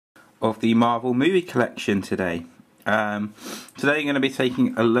of the Marvel movie collection today. Today I'm going to be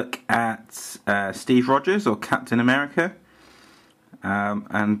taking a look at Steve Rogers, or Captain America,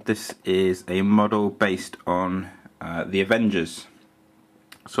 and this is a model based on the Avengers.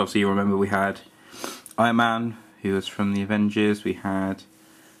 So obviously you remember we had Iron Man, who was from the Avengers. We had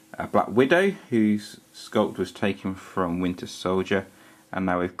Black Widow, whose sculpt was taken from Winter Soldier, and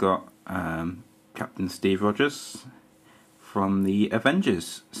now we've got Captain Steve Rogers from the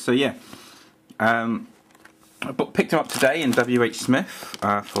Avengers. So yeah, I picked him up today in WH Smith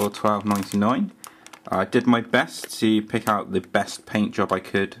for $12.99. I did my best to pick out the best paint job I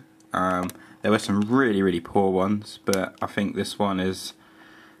could. There were some really poor ones, but I think this one is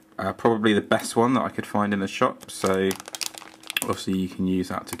probably the best one that I could find in the shop, so obviously you can use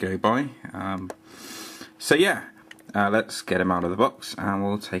that to go by. So yeah, let's get him out of the box and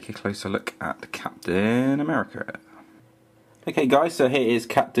we'll take a closer look at Captain America. Okay guys, so here is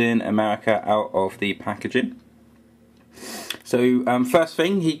Captain America out of the packaging. So first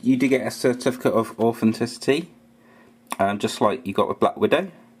thing, you do get a certificate of authenticity, just like you got with Black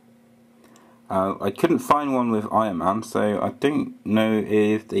Widow. I couldn't find one with Iron Man, so I don't know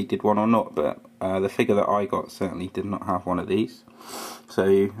if they did one or not, but the figure that I got certainly did not have one of these.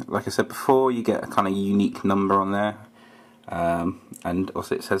 So like I said before, you get a kind of unique number on there, and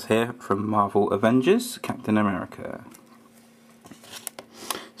also it says here from Marvel Avengers, Captain America.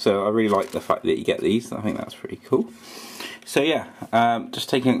 So I really like the fact that you get these. I think that's pretty cool. So yeah, just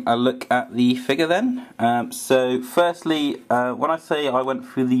taking a look at the figure then. So firstly, when I say I went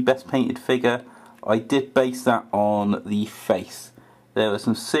through the best painted figure, I did base that on the face. There were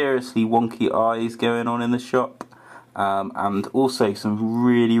some seriously wonky eyes going on in the shop, and also some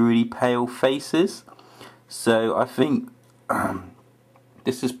really pale faces. So I think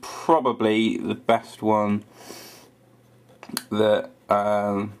this is probably the best one that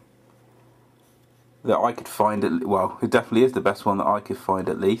that I could find. Well, it definitely is the best one that I could find,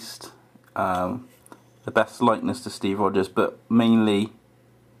 at least. The best likeness to Steve Rogers, but mainly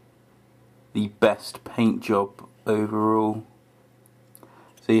the best paint job overall.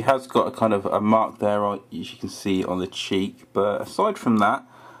 So he has got a kind of a mark there, as you can see, on the cheek, but aside from that,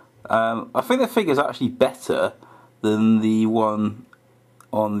 I think the figure is actually better than the one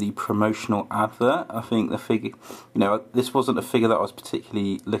on the promotional advert. I think the figure, this wasn't a figure that I was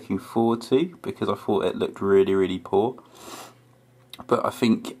particularly looking forward to because I thought it looked really poor. But I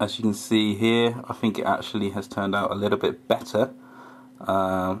think, as you can see here, I think it actually has turned out a little bit better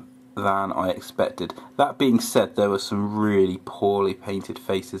than I expected. That being said, there were some really poorly painted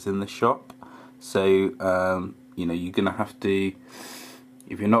faces in the shop, so you're gonna have to,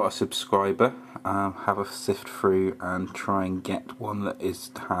 if you're not a subscriber, have a sift through and try and get one that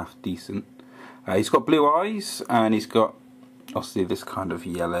is half decent. He's got blue eyes, and he's got obviously this kind of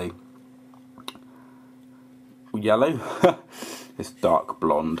yellow, this dark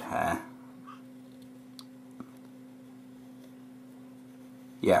blonde hair.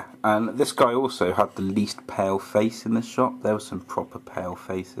 Yeah, and this guy also had the least pale face in the shop. There were some proper pale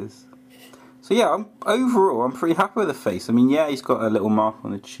faces. So yeah, overall I'm pretty happy with the face. I mean, yeah, he's got a little mark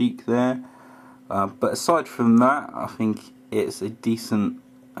on the cheek there, but aside from that, I think it's a decent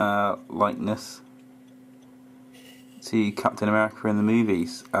likeness to Captain America in the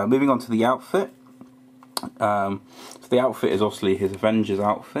movies. Moving on to the outfit. So the outfit is obviously his Avengers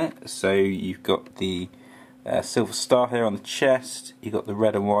outfit. So you've got the silver star here on the chest. You've got the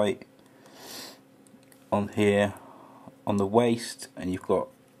red and white on here on the waist, and you've got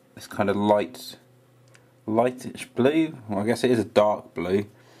this kind of lightish blue. Well, I guess it is a dark blue,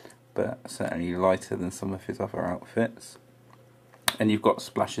 but certainly lighter than some of his other outfits. And you've got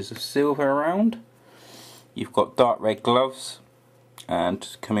splashes of silver around. You've got dark red gloves, and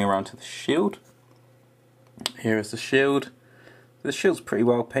just coming around to the shield. Here is the shield. The shield's pretty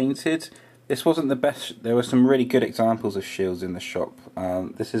well painted. This wasn't the best. There were some really good examples of shields in the shop.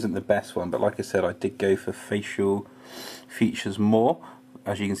 This isn't the best one, but like I said, I did go for facial features more.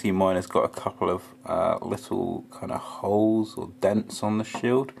 As you can see, mine has got a couple of little kind of holes or dents on the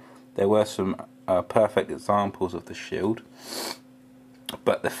shield. There were some perfect examples of the shield,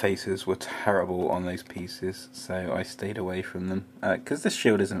 but the faces were terrible on those pieces, so I stayed away from them. Because this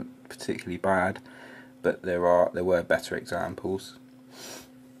shield isn't particularly bad, but there were better examples.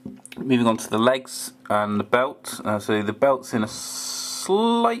 Moving on to the legs and the belt. So the belt's in a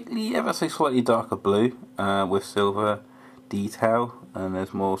ever so slightly darker blue with silver detail, and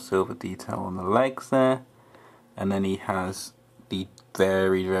there's more silver detail on the legs there. And then he has the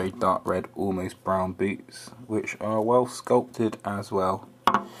very dark red, almost brown boots, which are well sculpted as well.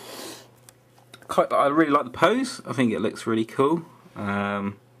 I really like the pose. I think it looks really cool.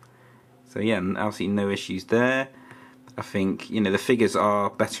 So yeah, absolutely no issues there. I think, you know, the figures are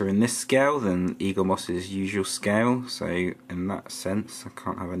better in this scale than Eagle Moss's usual scale, so in that sense I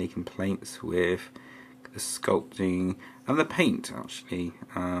can't have any complaints with the sculpting, and the paint actually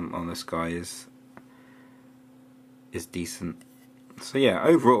on this guy is decent. So yeah,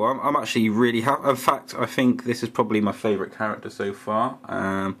 overall I'm actually really happy. In fact, I think this is probably my favourite character so far.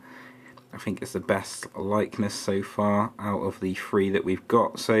 I think it's the best likeness so far out of the 3 that we've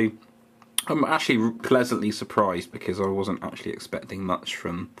got. So I'm actually pleasantly surprised, because I wasn't actually expecting much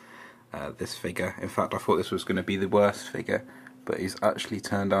from this figure. In fact, I thought this was going to be the worst figure, but he's actually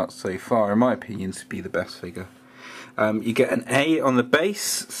turned out so far, in my opinion, to be the best figure. You get an A on the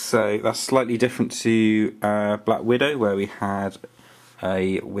base, so that's slightly different to Black Widow, where we had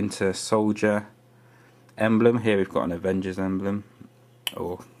a Winter Soldier emblem. Here we've got an Avengers emblem,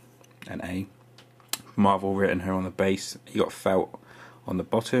 or an A. Marvel written here on the base. You got felt on the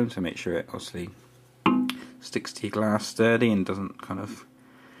bottom to make sure it obviously sticks to your glass sturdy and doesn't kind of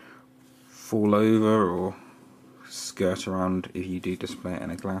fall over or skirt around if you do display it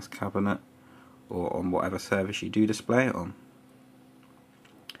in a glass cabinet or on whatever surface you do display it on.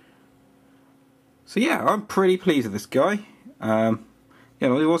 So yeah, I'm pretty pleased with this guy. You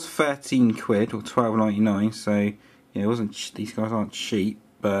know, it was 13 quid or 12.99, so you know, it wasn't. These guys aren't cheap,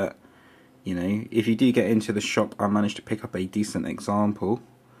 but you know, if you do get into the shop and manage to pick up a decent example,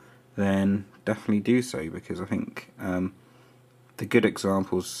 then definitely do so, because I think the good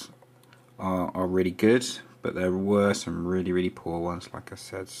examples are really good, but there were some really poor ones, like I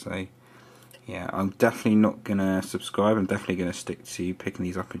said. So yeah, I'm definitely not gonna subscribe. I'm definitely gonna stick to picking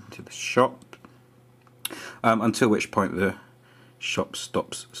these up into the shop, until which point the shop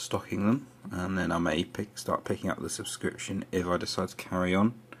stops stocking them, and then I may start picking up the subscription if I decide to carry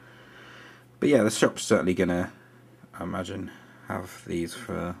on. But yeah, the shop's certainly gonna, I imagine, have these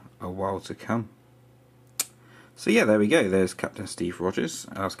for a while to come. So yeah, there we go. There's Captain Steve Rogers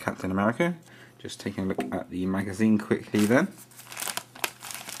as Captain America. Just taking a look at the magazine quickly then.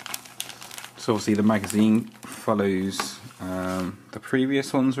 So obviously the magazine follows the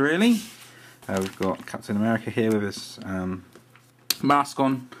previous ones really. We've got Captain America here with his mask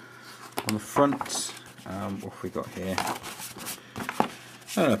on the front. What have we got here?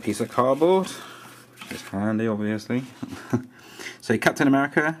 A piece of cardboard, which is handy obviously. So Captain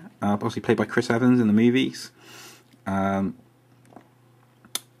America, obviously played by Chris Evans in the movies. And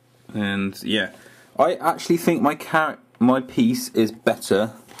yeah, I actually think my piece is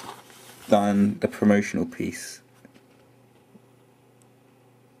better than the promotional piece.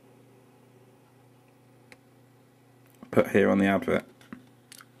 Put here on the advert.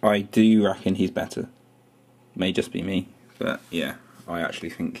 I do reckon he's better. May just be me, but yeah, I actually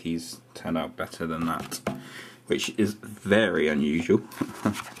think he's turned out better than that, which is very unusual.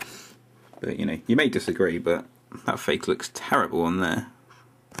 But you know, you may disagree, but that fake looks terrible on there,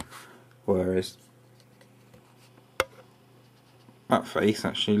 whereas that face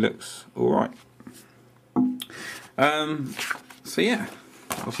actually looks alright. So yeah,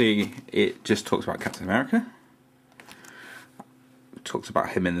 obviously it just talks about Captain America. Talks about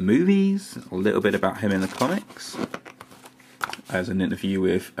him in the movies, a little bit about him in the comics. There's an interview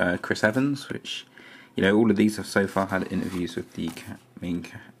with Chris Evans, which, you know, all of these have so far had interviews with the main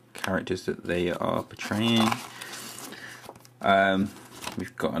characters that they are portraying.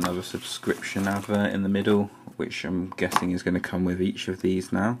 We've got another subscription advert in the middle, which I'm guessing is going to come with each of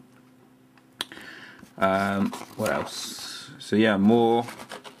these now. What else? So yeah, more.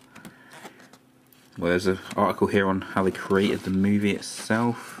 Well, there's an article here on how they created the movie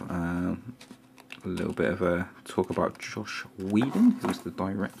itself. A little bit of a talk about Josh Whedon, who's the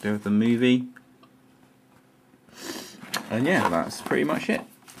director of the movie. And yeah, that's pretty much it.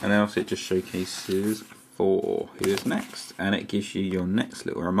 And then also it just showcases 4 who is next, and it gives you your next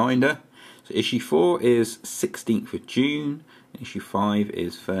little reminder. So issue 4 is 16th of June, and issue 5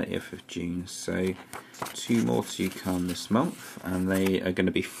 is 30th of June. So 2 more to come this month, and they are going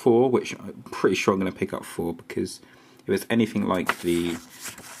to be 4, which I'm pretty sure I'm going to pick up 4, because if it's anything like the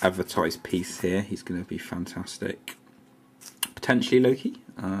advertised piece here, he's going to be fantastic. Potentially Loki.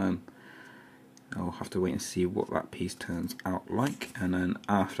 I'll have to wait and see what that piece turns out like. And then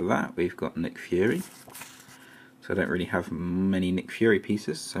after that we've got Nick Fury. So I don't really have many Nick Fury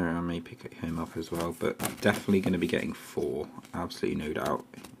pieces, so I may pick him up as well, but definitely going to be getting 4, absolutely no doubt.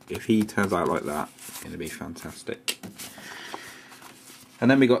 If he turns out like that, it's going to be fantastic. And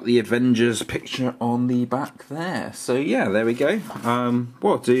then we got the Avengers picture on the back there. So yeah, there we go.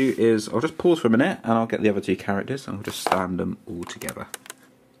 What I'll do is I'll just pause for a minute and I'll get the other 2 characters and I'll just stand them all together.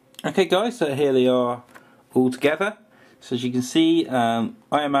 Okay guys, so here they are all together. So as you can see, Iron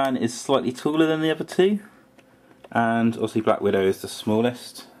Man is slightly taller than the other two, and obviously Black Widow is the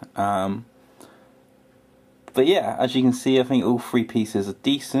smallest. But yeah, as you can see, I think all three pieces are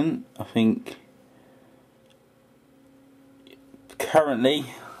decent. I think currently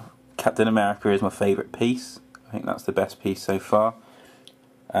Captain America is my favourite piece. I think that's the best piece so far.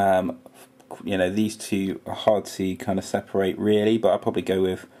 You know, these two are hard to kind of separate really, but I'll probably go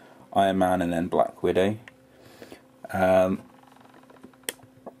with Iron Man and then Black Widow. So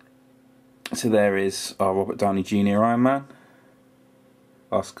there is our Robert Downey Jr. Iron Man,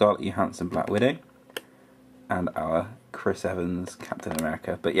 our Scarlett Johansson Black Widow, and our Chris Evans Captain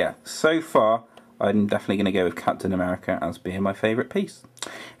America. But yeah, so far I'm definitely going to go with Captain America as being my favourite piece.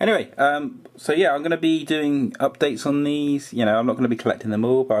 Anyway, so yeah, I'm going to be doing updates on these. You know, I'm not going to be collecting them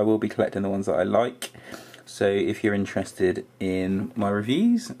all, but I will be collecting the ones that I like. So if you're interested in my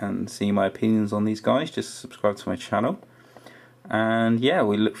reviews and seeing my opinions on these guys, just subscribe to my channel. And yeah,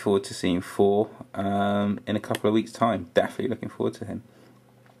 we look forward to seeing Thor in a couple of weeks' time. Definitely looking forward to him.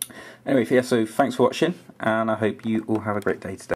 Anyway, yeah, so thanks for watching, and I hope you all have a great day today.